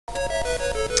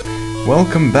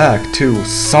Welcome back to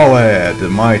Solid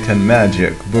Might and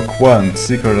Magic, Book 1,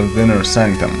 Secret of the Inner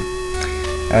Sanctum.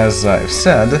 As I've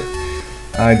said,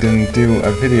 I didn't do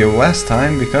a video last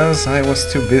time because I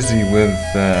was too busy with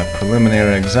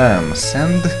preliminary exams,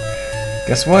 and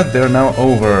guess what? They're now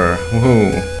over.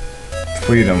 Woohoo!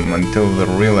 Freedom until the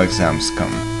real exams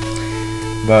come.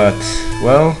 But,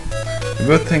 well, the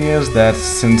good thing is that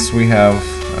since we have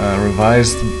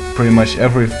revised pretty much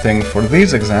everything for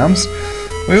these exams,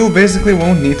 we basically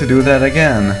won't need to do that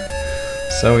again.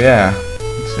 So yeah,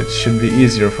 it should be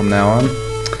easier from now on.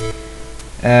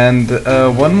 And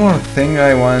one more thing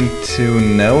I want to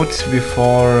note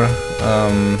before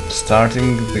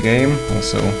starting the game,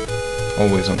 also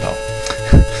always on top.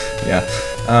 Yeah,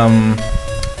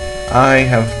 I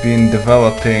have been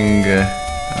developing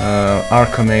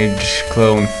Archimage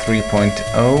Clone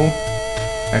 3.0,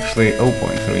 actually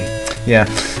 0.3, yeah.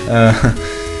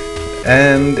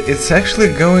 And it's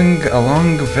actually going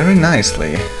along very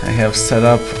nicely. I have set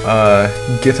up a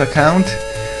Git account,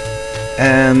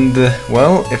 and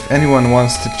well, if anyone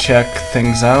wants to check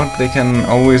things out, they can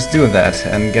always do that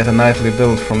and get a nightly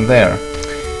build from there.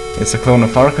 It's a clone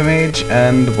of Archimage,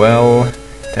 and well,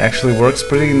 it actually works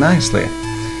pretty nicely.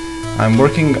 I'm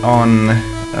working on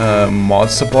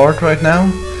mod support right now,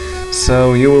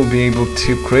 so you will be able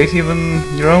to create even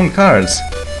your own cards.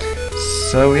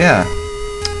 So yeah,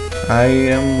 I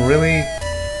am really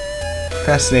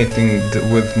fascinated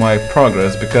with my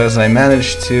progress because I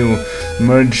managed to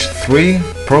merge 3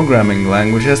 programming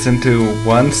languages into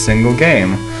one single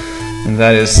game, and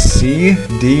that is C,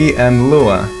 D, and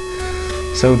Lua.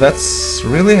 So that's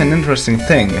really an interesting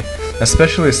thing,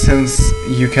 especially since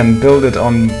you can build it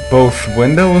on both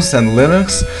Windows and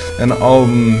Linux and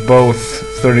on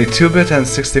both 32-bit and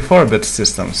 64-bit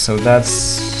systems, so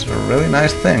that's a really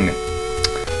nice thing.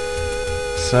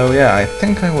 So yeah, I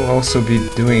think I will also be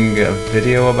doing a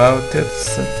video about it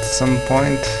at some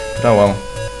point, but oh well.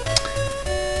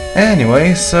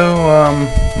 Anyway, so,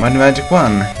 Might and Magic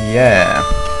 1, yeah.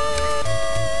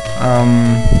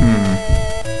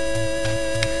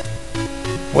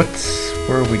 What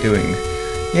were we doing?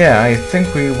 Yeah, I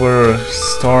think we were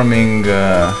storming,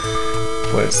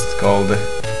 what is it called?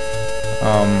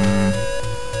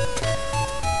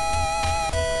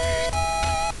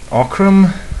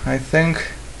 Okrim, I think.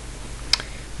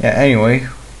 Yeah, anyway,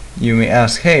 you may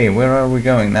ask, hey, where are we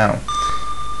going now?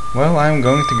 Well, I'm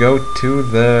going to go to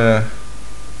the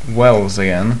wells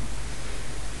again.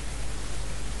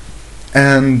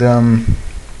 And,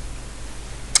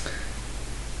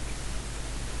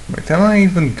 wait, am I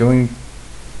even going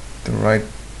the right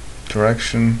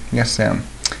direction? Yes, I am.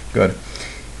 Good.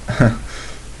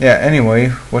 Yeah, anyway,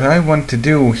 what I want to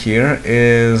do here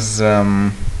is,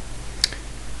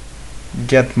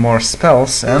 get more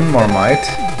spells and more might.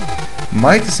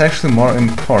 Might is actually more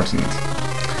important.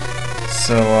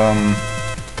 So,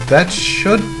 that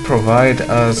should provide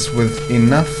us with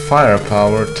enough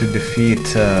firepower to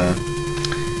defeat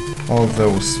all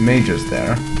those mages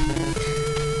there.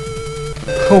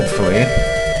 Hopefully.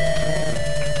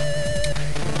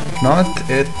 If not,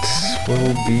 it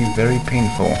will be very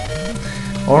painful.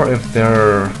 Or if there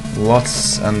are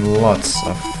lots and lots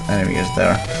of enemies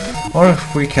there. Or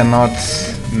if we cannot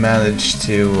manage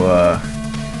to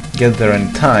get there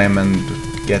in time and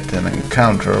get an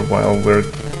encounter while we're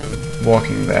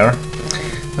walking there.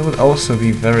 That would also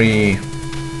be very...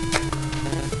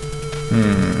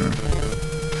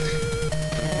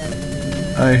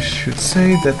 I should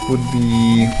say that would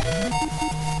be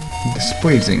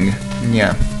displeasing.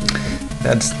 Yeah,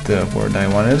 that's the word I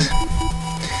wanted.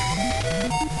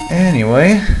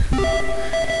 Anyway,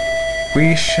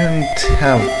 we shouldn't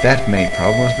have that many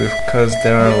problems because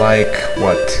there are like,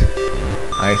 what,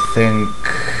 I think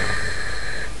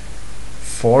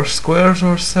 4 squares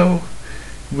or so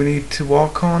we need to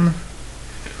walk on,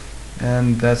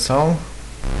 and that's all.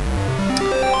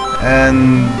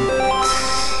 And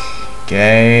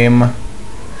game.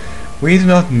 We do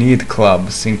not need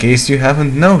clubs, in case you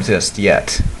haven't noticed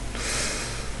yet.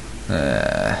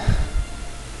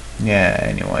 Yeah,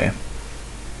 anyway.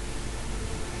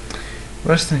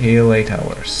 Rest and heal 8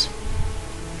 hours.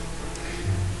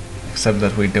 Except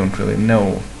that we don't really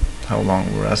know how long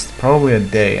we rest. Probably a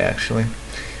day, actually.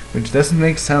 Which doesn't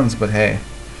make sense, but hey.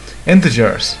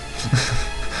 Integers!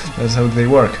 That's how they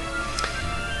work.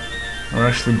 Or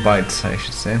actually bytes, I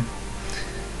should say.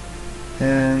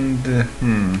 And,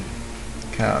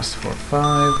 cast for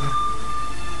 5.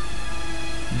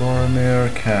 Boromir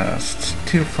cast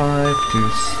 2-5,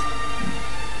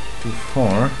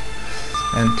 2-4.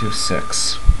 And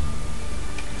 2-6.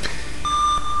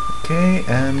 Okay,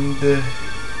 and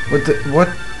what?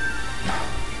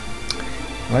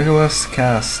 Legolas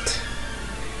cast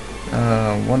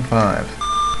 1/5.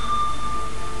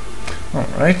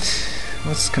 Alright,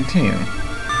 let's continue.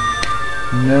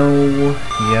 No,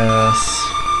 yes.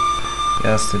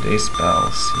 Yes, today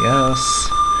spells. Yes.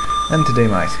 And today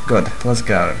might. Good, let's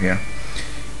get out of here.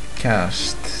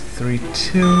 Cast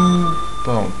 3/2.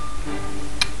 Boom.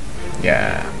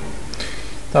 Yeah.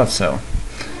 Thought so.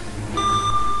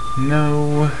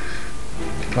 No.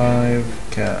 5.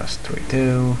 Cast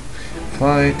 3/2.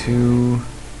 Fly to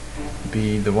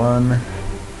be the one.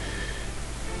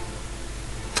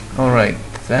 Alright,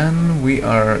 then we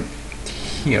are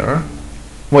here.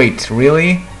 Wait,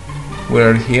 really?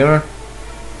 We're here?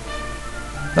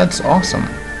 That's awesome.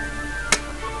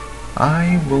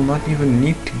 I will not even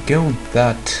need to go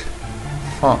that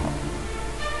far.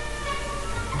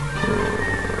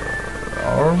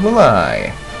 Or will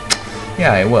I?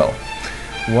 Yeah, I will.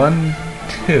 1,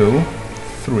 2,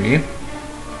 3,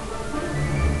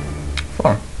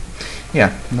 4.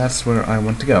 Yeah, that's where I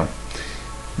want to go.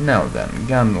 Now then,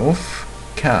 Gandalf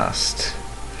cast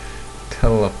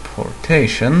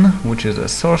Teleportation, which is a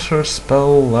sorcerer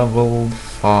spell level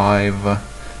 5,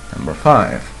 number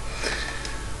 5.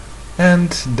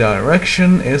 And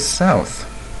direction is south.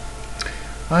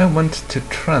 I want to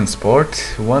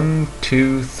transport 1,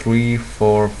 2, 3,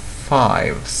 4,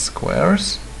 5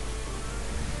 squares.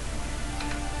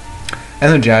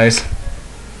 Energize.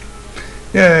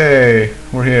 Yay!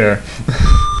 We're here.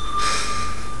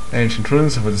 Ancient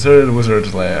ruins of a deserted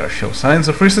wizard's lair show signs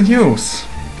of recent use.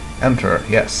 Enter,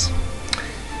 yes.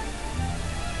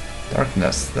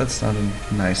 Darkness, that's not a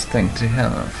nice thing to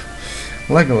have.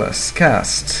 Legolas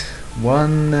cast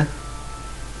 1,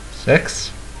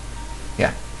 6.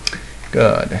 Yeah,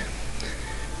 good.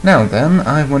 Now then,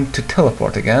 I want to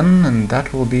teleport again, and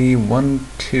that will be 1,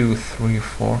 2, 3,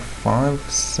 4, 5,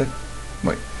 6.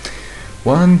 Wait.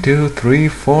 1, 2, 3,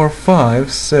 4,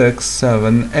 5, 6,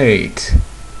 7, 8,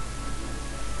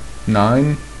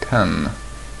 9, 10.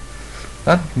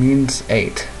 That means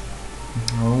 8.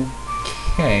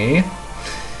 Okay.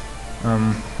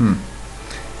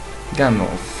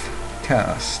 Gandalf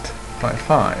cast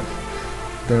 5/5.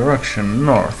 Direction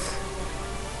north.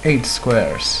 8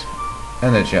 squares.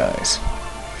 Energize.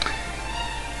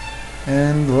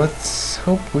 And let's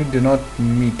hope we do not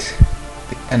meet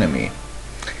the enemy.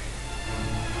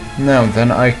 Now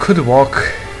then, I could walk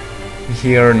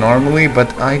here normally,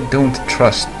 but I don't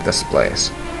trust this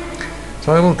place.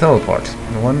 So I will teleport.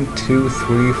 1, 2,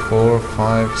 3, 4,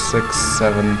 5, 6,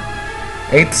 7,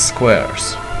 8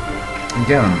 squares.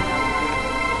 Again.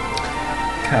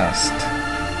 Cast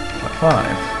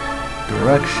 5.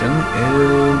 Direction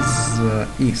is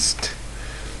east.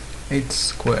 8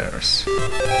 squares.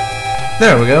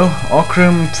 There we go.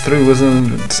 Okrim, 3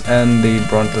 wizards, and the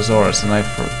Brontosaurus, and I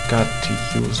forgot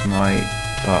to use my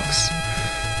buffs.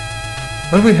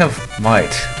 But we have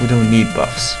might. We don't need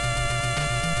buffs.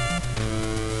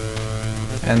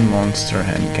 And monster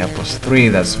handicap +3.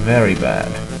 That's very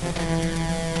bad.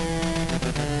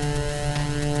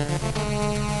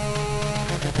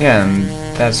 Yeah, and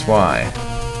that's why.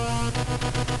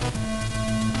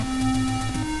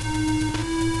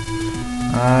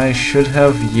 I should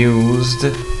have used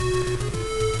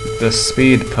the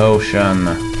speed potion.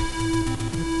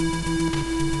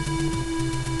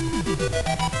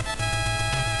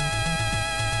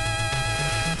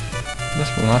 This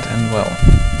will not end well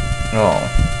at all.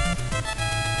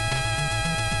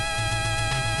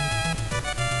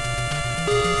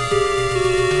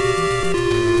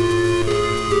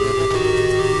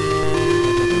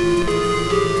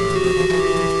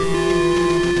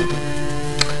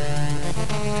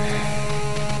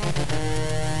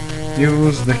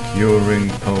 Use the curing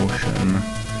potion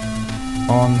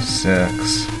on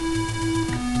 6.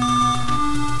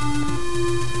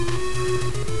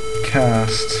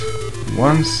 Cast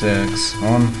 1, 6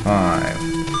 on 5.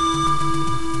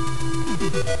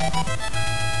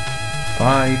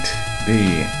 Fight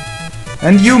B.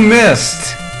 And you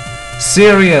missed!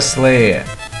 Seriously!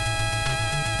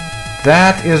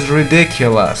 That is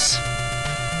ridiculous.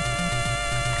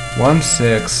 1,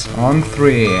 6 on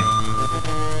 3.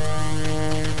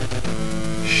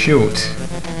 Shoot.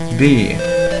 B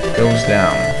goes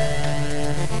down.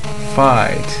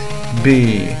 Fight.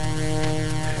 B.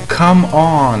 Come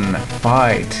on.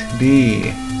 Fight.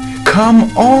 B.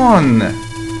 Come on.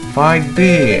 Fight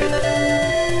B.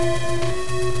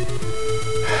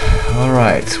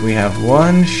 Alright, we have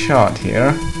one shot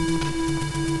here.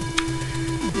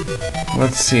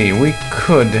 Let's see, we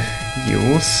could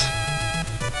use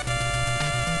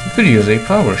a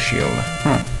power shield.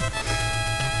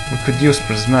 We could use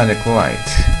prismatic light.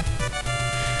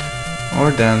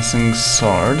 or dancing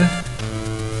sword,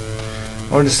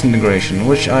 or disintegration,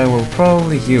 which I will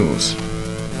probably use.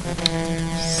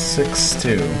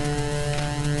 6-2.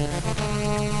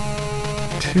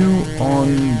 2 on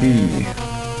B.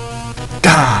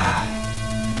 Gah!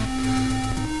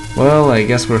 Well, I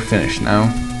guess we're finished now.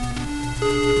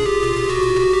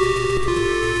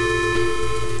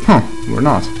 Huh, we're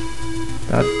not.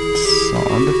 That's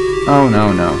odd. Oh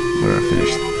no, we're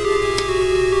finished.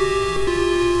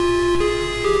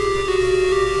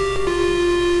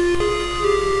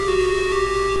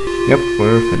 Yep,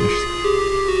 we're finished.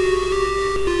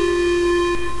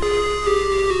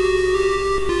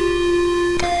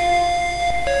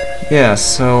 Yeah,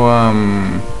 so,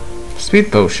 speed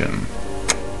potion.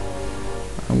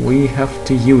 We have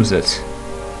to use it,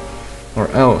 or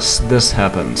else this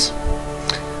happens.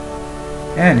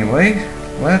 Anyway,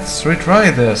 let's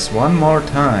retry this one more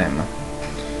time.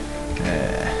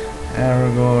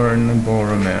 Aragorn,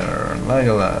 Boromir,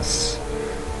 Legolas,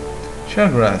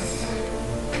 Shagarath,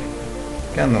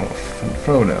 Gandalf, and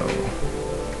Frodo.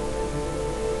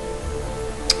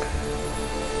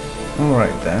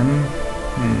 Alright then.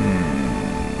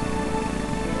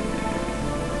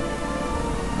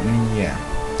 Yeah.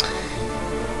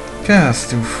 Cast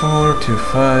to 4, to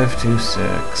 5, to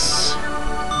 6.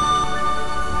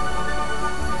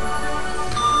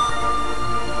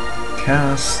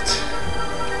 Cast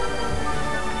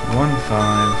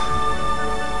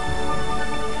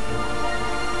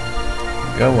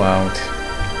 1-5. Go out.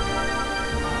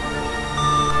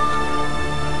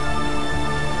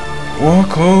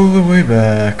 Walk all the way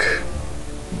back.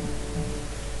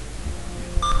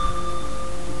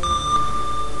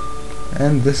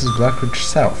 And this is Blackridge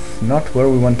South, not where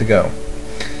we want to go.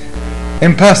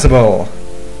 Impossible!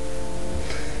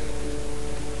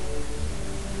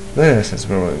 This is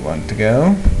where we want to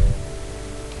go.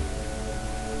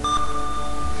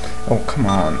 Oh, come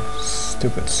on.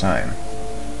 Stupid sign.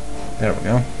 There we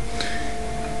go.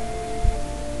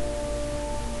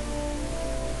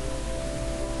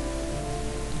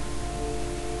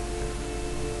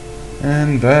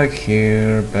 And back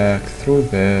here, back through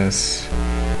this.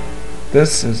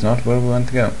 This is not where we want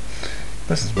to go.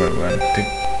 This is where we want to...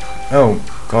 Oh,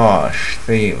 gosh,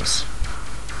 thieves.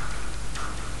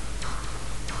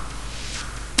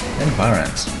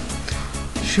 Environs.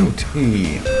 Shoot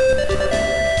E.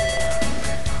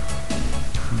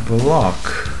 Block.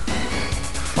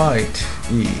 Fight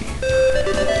E.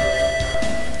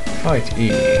 Fight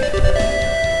E.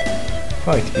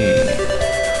 Fight E.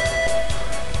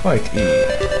 Fight E.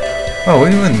 Oh,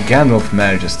 even Gandalf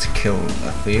manages to kill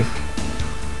a thief.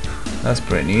 That's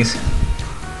pretty neat.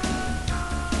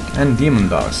 And demon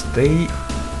dogs, they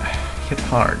hit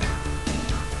hard.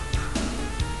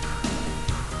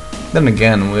 Then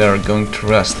again, we are going to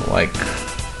rest like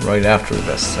right after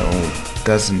this, so it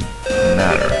doesn't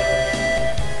matter.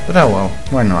 But oh well,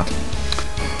 why not?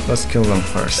 Let's kill them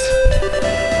first.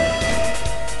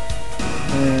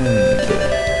 And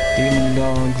demon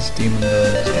dogs, demon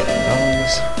dogs, demon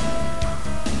dogs.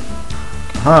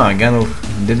 Aha, Gandalf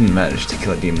didn't manage to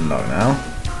kill a demon dog now.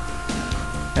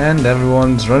 And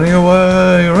everyone's running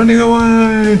away, running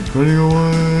away, running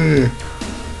away.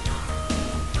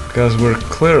 Because we're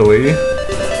clearly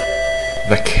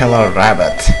the killer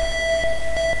rabbit.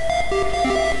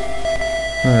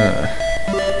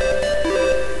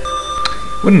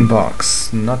 Wooden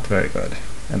box, not very good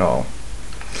at all.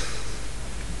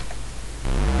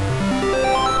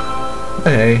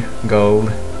 But hey,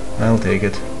 gold, I'll take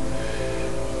it.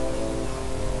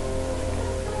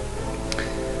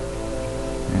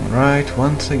 Alright,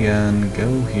 once again,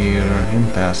 go here,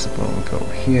 impassable, go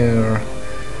here.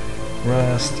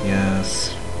 Rest,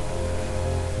 yes.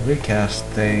 Recast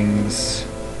things.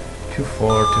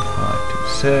 2-4, 2-5,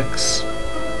 2-6.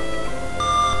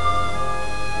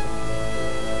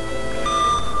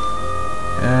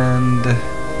 And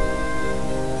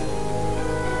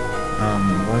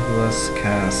Legolas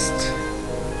cast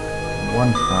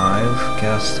 1-5,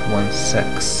 cast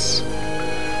 1-6.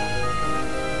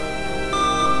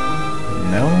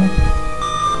 No?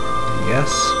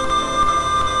 Yes.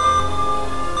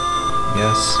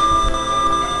 Yes.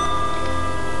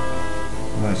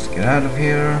 Let's get out of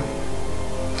here.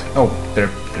 Oh,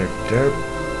 derp.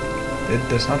 It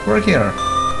does not work here.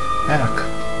 Heck.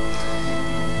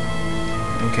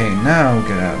 Okay, now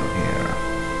get out of here.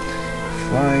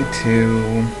 Fly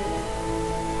to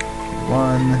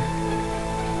 1.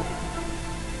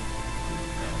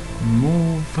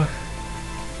 Move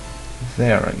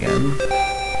there again.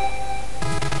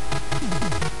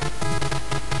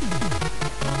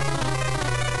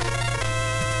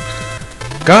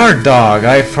 Guard dog,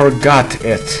 I forgot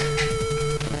it.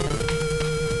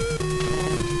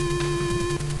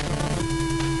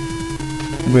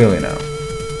 Really no.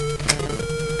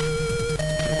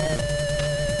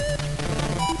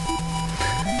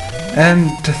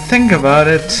 And to think about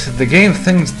it, the game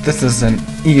thinks this is an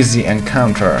easy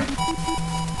encounter.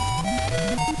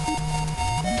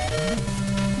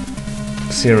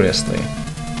 Seriously.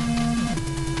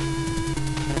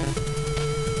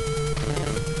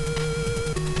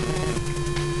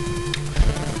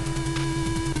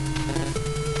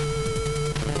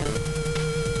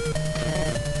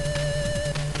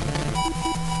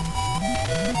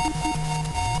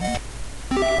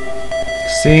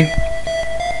 See?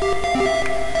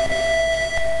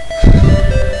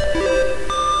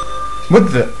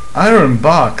 What the iron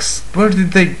box? Where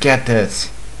did they get it?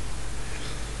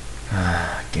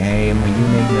 Game, you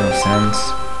make no sense.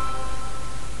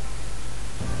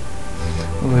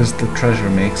 Where's the treasure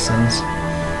makes sense?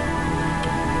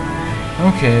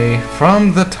 Okay,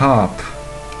 from the top.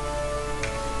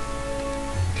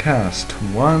 Cast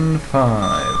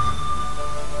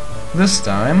 1/5. This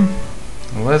time,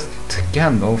 let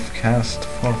Gandalf cast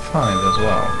for 5 as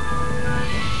well.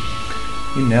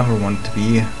 You never want to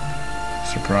be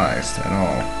surprised at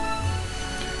all.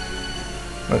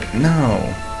 But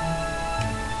no.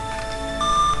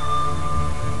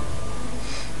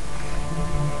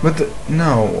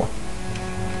 No.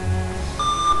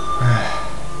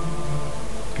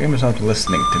 Game is not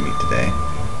listening to me today.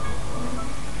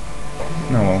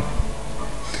 No.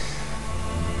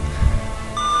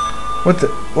 What?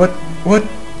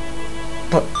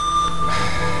 But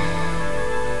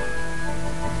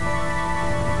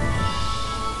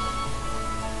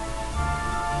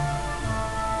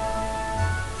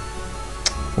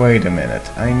wait a minute,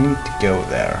 I need to go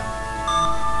there.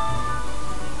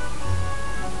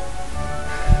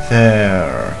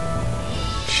 There.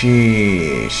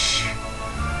 Sheesh.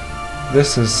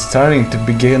 This is starting to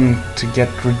begin to get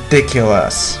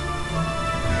ridiculous.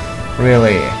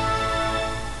 Really.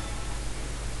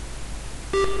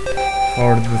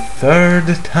 For the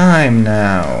 3rd time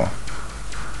now.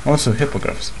 Also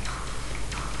hippogriffs.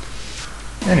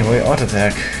 Anyway, auto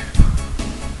attack.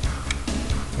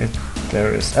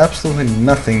 There is absolutely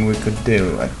nothing we could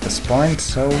do at this point,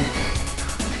 so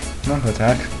not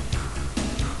attack.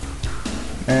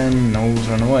 And gnolls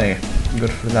run away.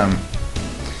 Good for them.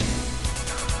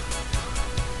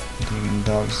 Demon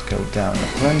dogs go down a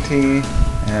plenty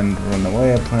and run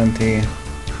away a plenty.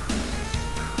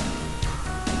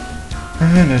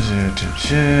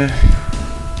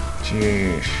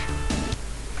 Jeez.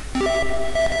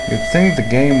 You'd think the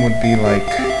game would be like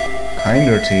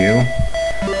kinder to you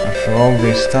after all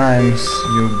these times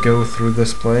you go through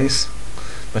this place,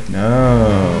 but no.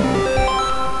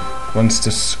 Wants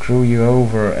to screw you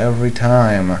over every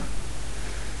time.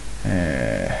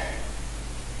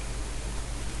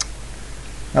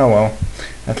 Oh well.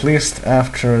 At least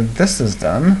after this is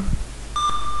done.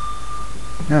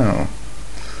 No.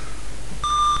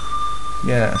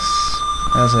 Yes.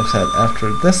 As I said,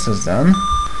 after this is done,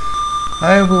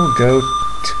 I will go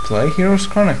to play Heroes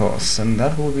Chronicles, and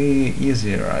that will be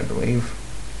easier, I believe.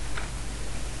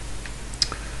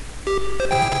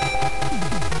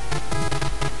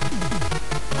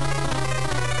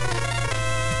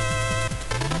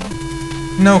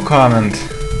 No comment.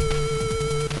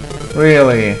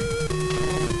 Really?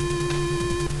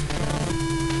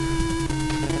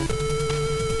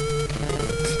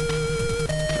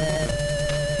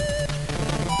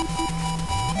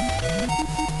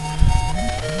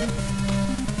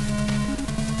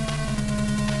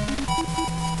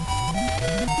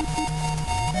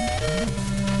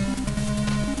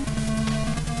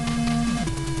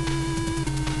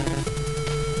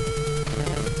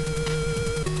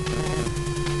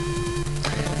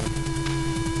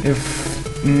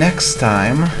 If next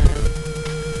time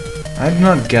I do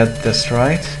not get this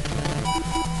right,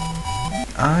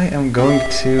 I am going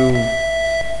to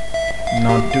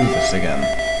not do this again.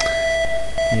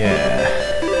 Yeah,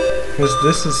 because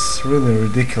this is really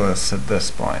ridiculous at this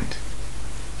point.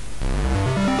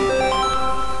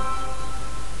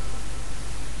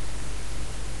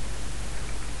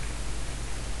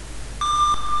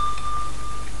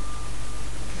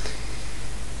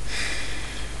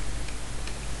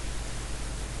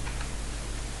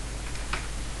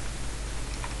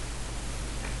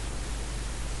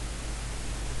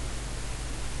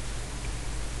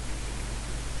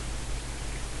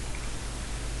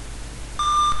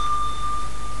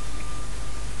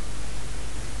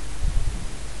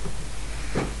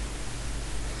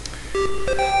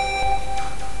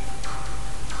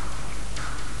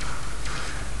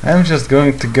 I'm just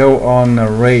going to go on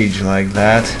a rage like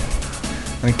that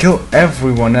and kill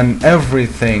everyone and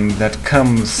everything that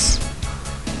comes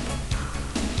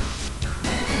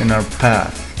in our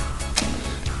path.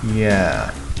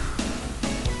 Yeah.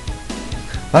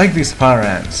 Like these fire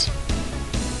ants.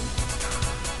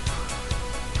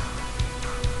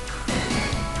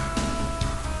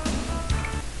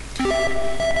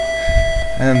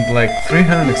 And like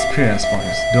 300 experience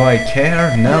points. Do I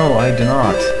care? No, I do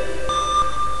not.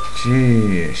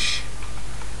 Jeez.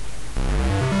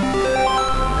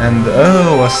 And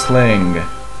oh, a sling.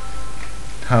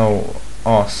 How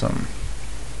awesome.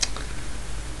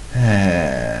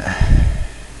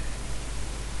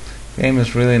 Game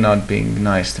is really not being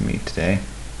nice to me today.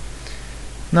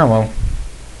 No, well.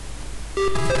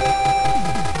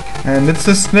 And it's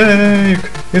a snake!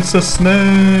 It's a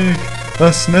snake!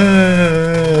 A snake!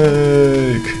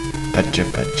 Patcha,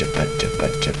 patcha, patcha,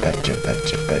 patcha, patcha,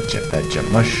 patcha, patcha, patcha,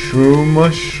 mushroom,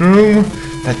 mushroom!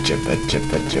 Patcha, patcha,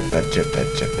 patcha, patcha,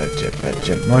 patcha, patcha,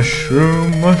 patcha, mushroom,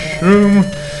 mushroom!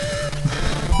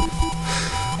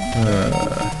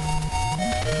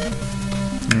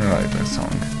 I like that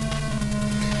song.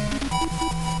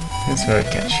 It's very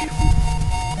catchy.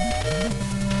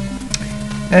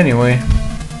 Anyway,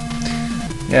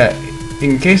 yeah,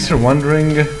 in case you're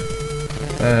wondering,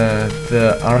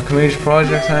 the Archmage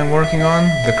project I'm working on,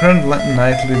 the current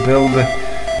nightly build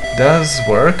does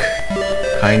work,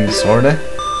 kinda, sorta.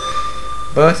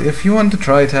 But if you want to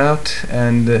try it out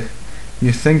and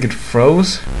you think it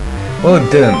froze, well, it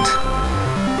didn't.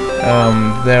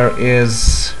 There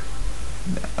is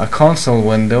a console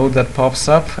window that pops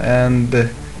up, and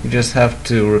you just have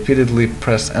to repeatedly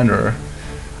press enter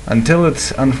until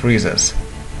it unfreezes,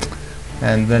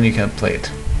 and then you can play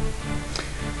it.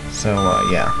 So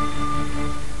yeah.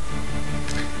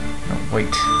 No,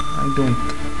 wait, I don't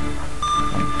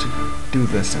want to do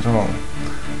this at all.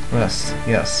 Rest,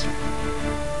 yes.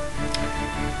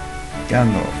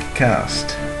 Gandalf,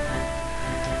 cast.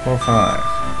 4/5.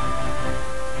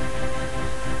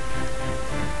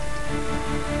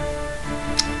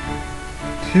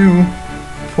 2,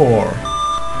 4,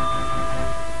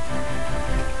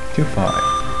 2, 5,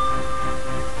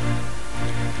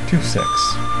 2, 6,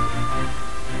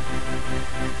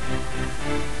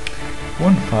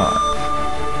 1, 5,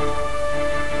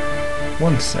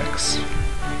 1, 6.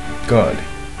 Good.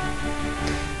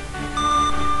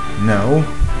 No.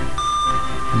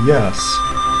 Yes.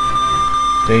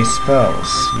 They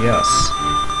spells. Yes.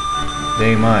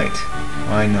 They might.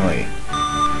 Finally.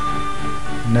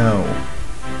 No.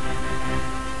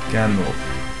 Gandalf.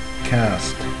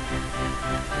 Cast.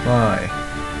 Fly.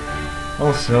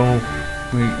 Also,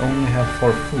 we only have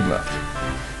 4 food left.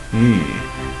 Yee.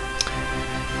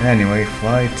 Anyway,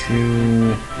 fly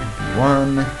to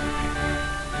 1.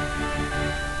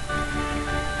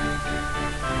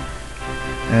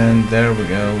 And there we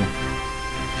go.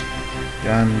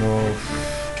 Gandalf.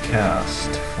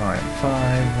 Cast.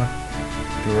 5/5.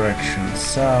 Direction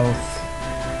south.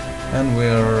 And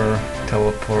we're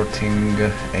teleporting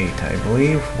 8, I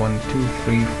believe. 1, 2,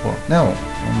 3, 4. No,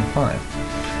 only 5.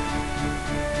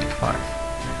 5.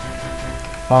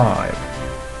 5.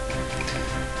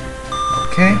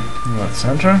 Okay, let's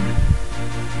enter.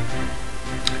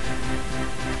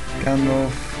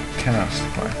 Gandalf, cast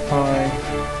 5/5.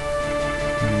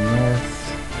 North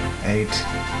 8.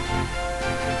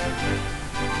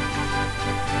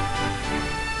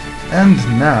 And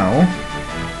now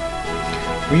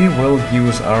we will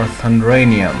use our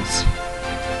Thundranians.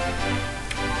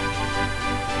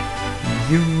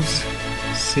 Use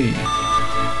C.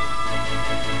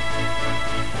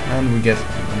 And we get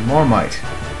more might.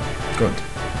 Good.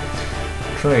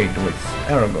 Trade with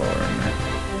Aragorn.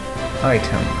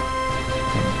 Item.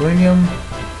 Vibranium.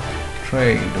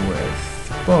 Trade with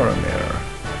Boromir.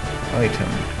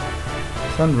 Item.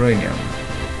 Thundranium.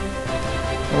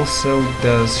 Also,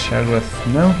 does Shagrath?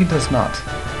 No, he does not.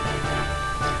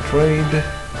 Trade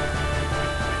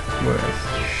with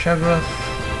Shagrath.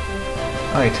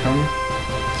 Item.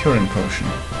 Curing Potion.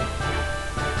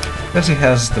 Because he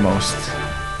has the most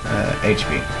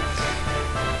HP.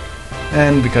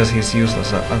 And because he's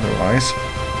useless otherwise.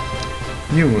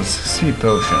 Use Speed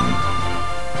Potion.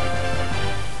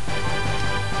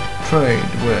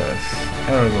 Trade with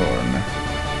Aragorn.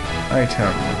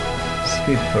 Item.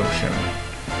 Speed Potion.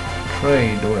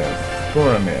 Trade with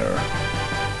Boromir.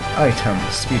 Item.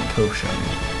 Speed Potion.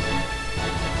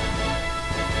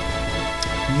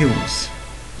 Use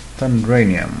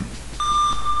Thundranium.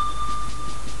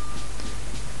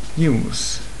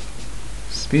 Use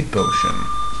Speed Potion.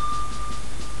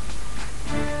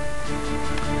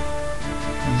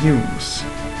 Use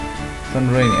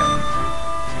Thundranium.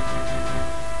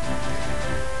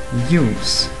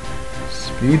 Use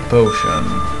Speed Potion.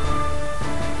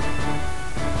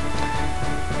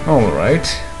 Alright,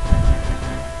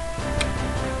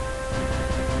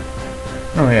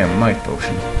 Oh yeah, Might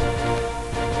Potion.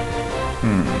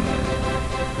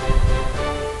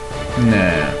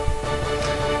 Nah.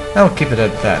 I'll keep it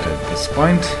at that at this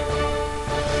point.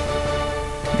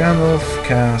 Gandalf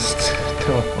cast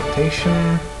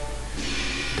Teleportation.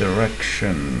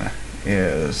 Direction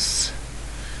is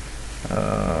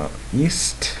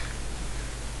east.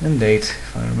 And date,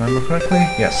 if I remember correctly.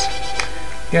 Yes.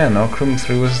 Again, Okrim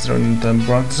threw his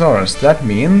Brontosaurus. That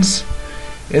means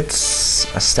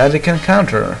it's a static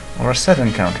encounter, or a set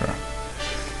encounter.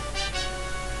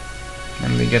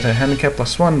 And we get a handicap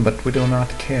 +1, but we do not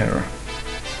care.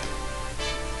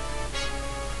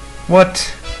 What?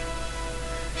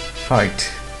 Fight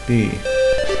B.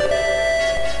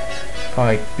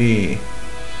 Fight B.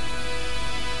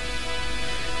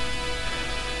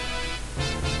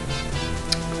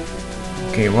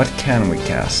 Okay, what can we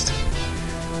cast?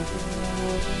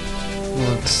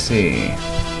 Let's see.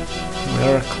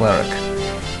 We're a cleric.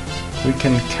 We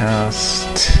can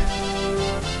cast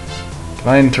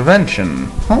Divine Intervention.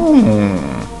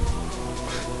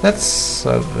 That's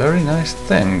a very nice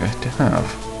thing to have.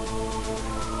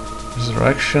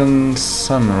 Resurrection,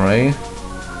 Sunray.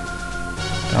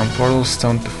 Down Portal,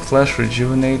 Stone to Flesh,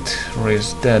 Rejuvenate,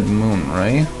 Raise Dead,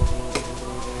 Moonray.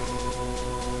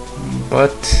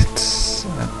 But it's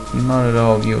not at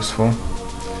all useful.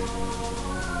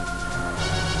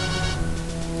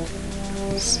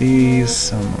 See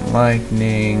some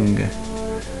lightning.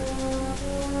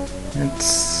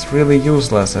 It's really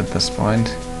useless at this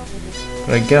point.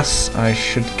 But I guess I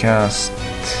should cast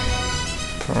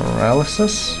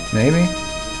Paralysis, maybe?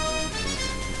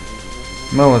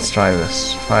 Well, let's try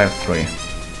this. 5-3.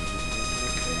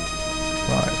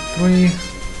 5-3.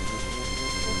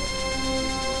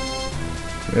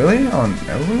 Really? On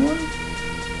everyone?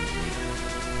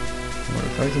 Not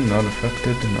affected, not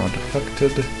affected, not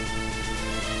affected.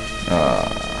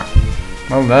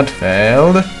 Well, that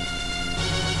failed.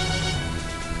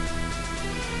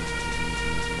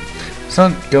 It's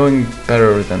not going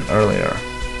better than earlier.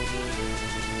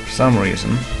 For some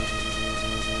reason.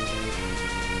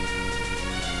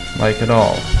 Like at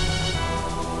all.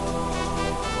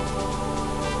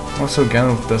 Also,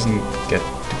 Gandalf doesn't get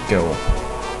to go.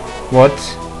 What?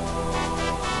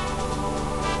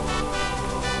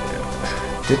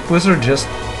 Did Wizard just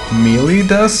melee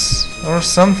us or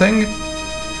something?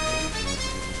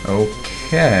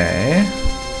 Okay.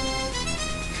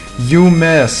 You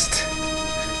missed.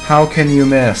 How can you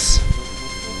miss?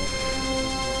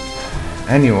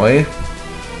 Anyway,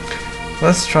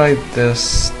 let's try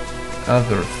this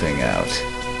other thing out.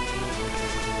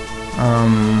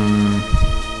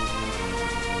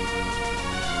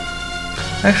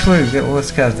 Actually,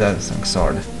 let's cast Dancing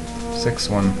Sword.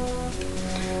 6-1.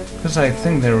 Because I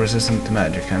think they're resistant to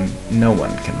magic, and no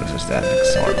one can resist Dancing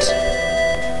Swords.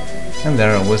 And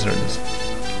there, a wizard is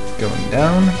going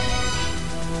down.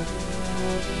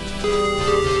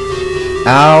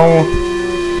 Ow!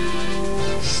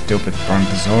 Stupid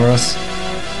Brontosaurus.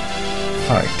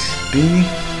 Fight B.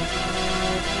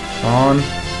 On.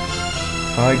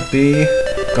 Fight B.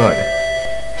 Good.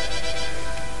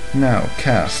 Now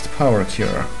cast Power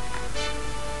Cure.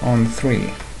 On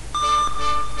 3.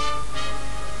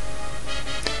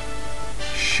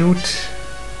 Shoot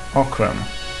Okrim.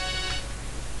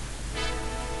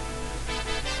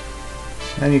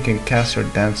 And you can cast your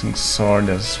Dancing Sword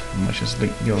as much as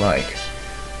you like.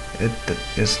 It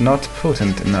is not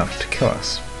potent enough to kill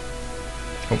us.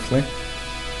 Hopefully.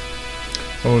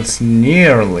 Well, it's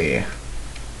nearly.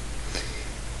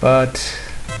 But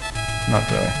not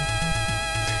really.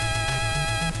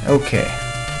 Okay.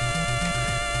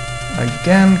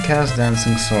 Again, cast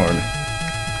Dancing Sword.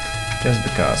 Just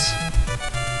because.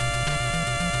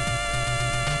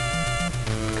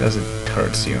 Because it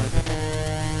hurts you.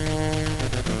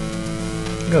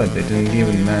 Good, they didn't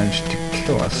even manage to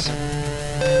kill us.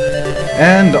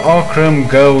 And Okrim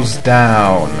goes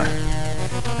down.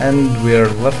 And we're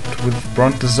left with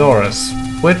Brontosaurus,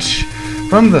 which,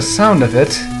 from the sound of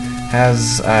it,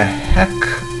 has a heck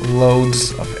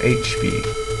loads of HP.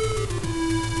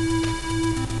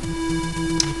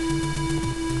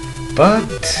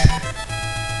 But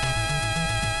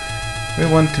we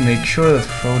want to make sure that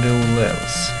Frodo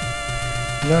lives.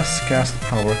 Thus cast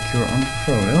Power Cure on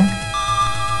Frodo,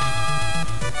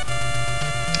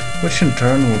 which in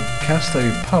turn will cast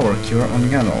a Power Cure on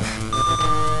Gandalf.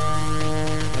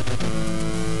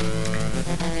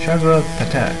 Shaggoth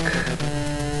attack.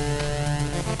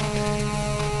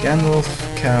 Gandalf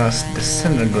cast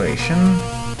Disintegration.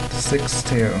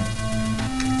 6-2.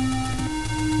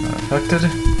 Not affected.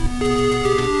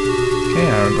 Okay,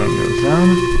 Aragorn goes down.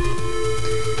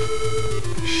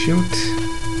 Shoot.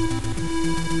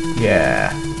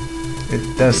 Yeah,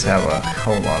 it does have a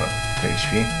whole lot of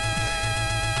HP.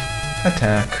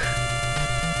 Attack.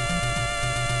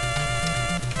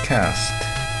 Cast.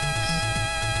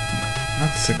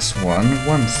 Not 6-1,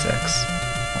 1-6.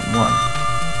 1-1.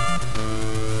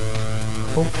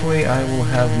 Hopefully I will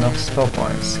have enough spell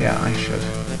points. Yeah, I should.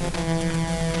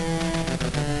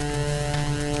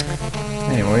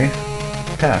 Anyway,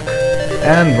 attack.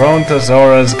 And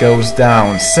Brontosaurus goes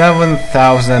down.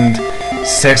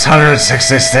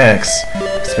 7,666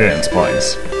 experience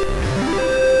points.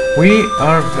 We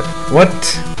are...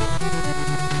 What?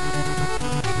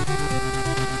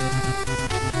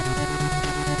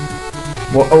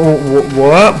 What?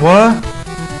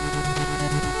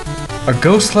 A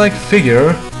ghost-like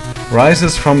figure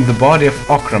rises from the body of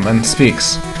Okrim and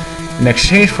speaks. In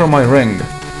exchange for my ring,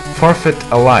 forfeit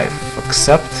a life.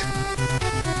 Accept.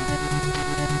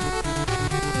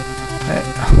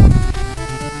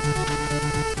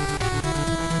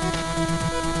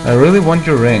 I really want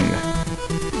your ring.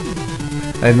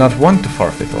 I did not want to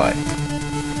forfeit life.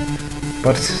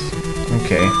 But,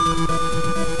 okay.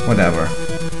 Whatever.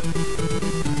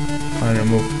 I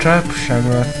remove trap,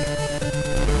 Shagarath.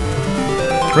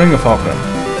 Ring of Okrim.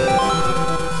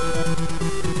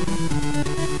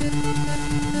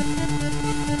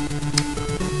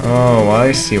 Oh,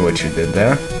 I see what you did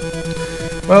there.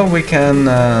 Well, we can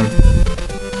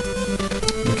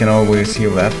always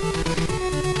heal that.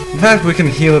 In fact, we can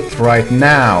heal it right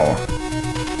now.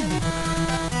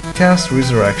 Cast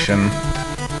Resurrection.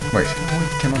 Wait, we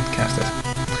cannot cast it.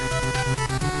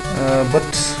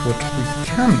 But what we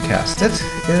can cast it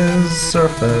is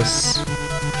Surface.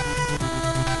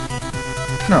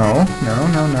 No.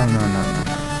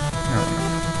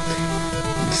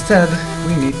 Instead,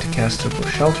 we need to cast Triple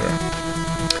Shelter.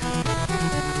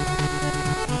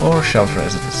 Or Shelter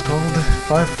as it is called.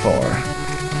 5-4.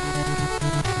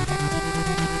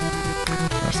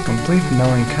 That's complete,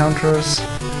 no encounters.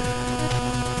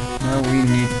 Now we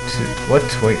need to... What?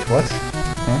 Wait, what?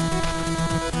 Huh?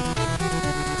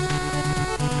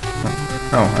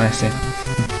 Oh, I see.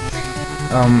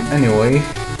 Anyway,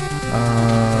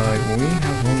 we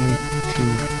have only 2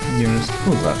 units of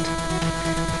food left.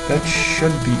 That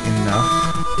should be enough.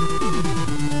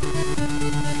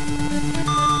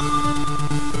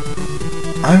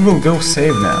 I will go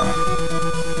save now.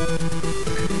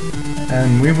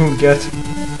 And we will get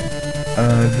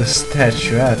the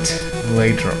statuette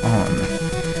later on.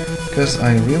 Because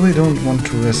I really don't want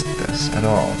to risk this at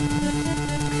all.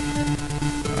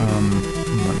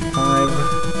 1-5,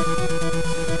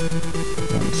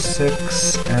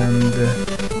 1-6, and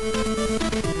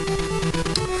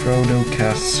Frodo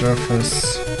casts Surface.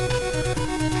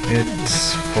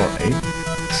 It's for 8, I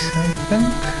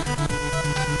think?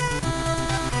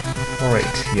 For 8,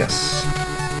 yes.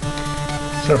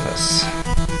 Surface.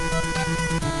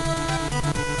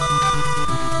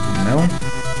 No.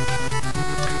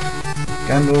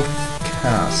 Gandalf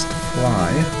cast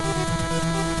Fly.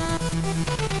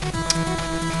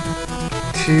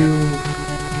 2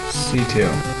 C2.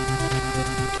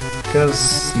 Because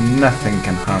nothing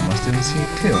can harm us in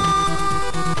C2.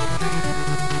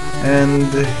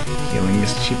 And healing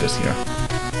is cheapest here.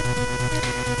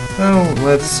 So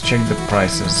let's check the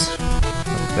prices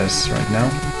of this right now.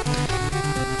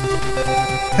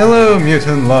 Hello,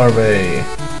 mutant larvae!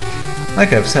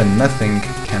 Like I've said, nothing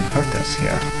can hurt us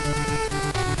here.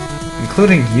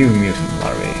 Including you, mutant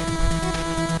larvae.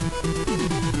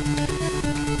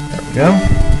 There we go.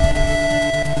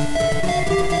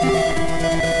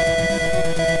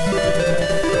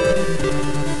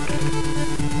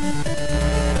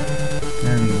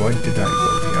 Why did I go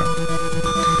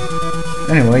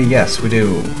here? Anyway, yes, we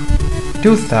do.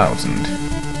 2,000.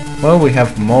 Well, we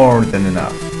have more than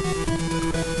enough.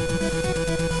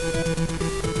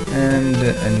 And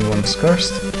anyone's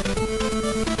cursed?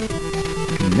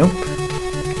 Nope.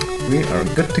 We are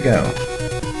good to go.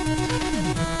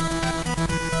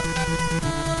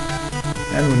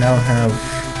 And we now have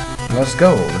less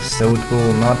gold, so it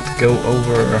will not go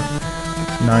over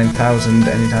 9,000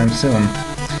 anytime soon.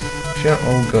 Share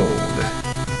all gold.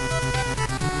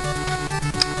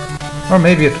 Or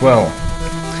maybe it will.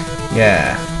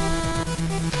 Yeah.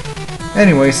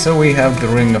 Anyway, so we have the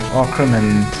Ring of Okrim,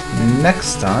 and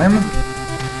next time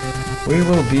we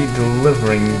will be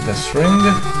delivering this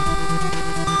ring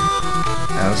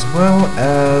as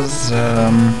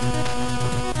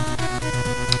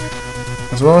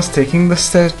well as taking the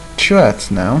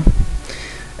statuette now.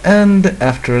 And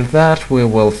after that we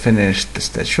will finish the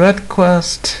statuette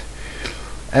quest.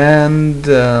 And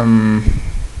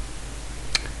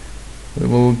we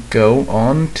will go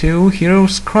on to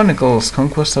Heroes Chronicles,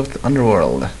 Conquest of the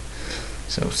Underworld.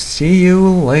 So see you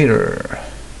later.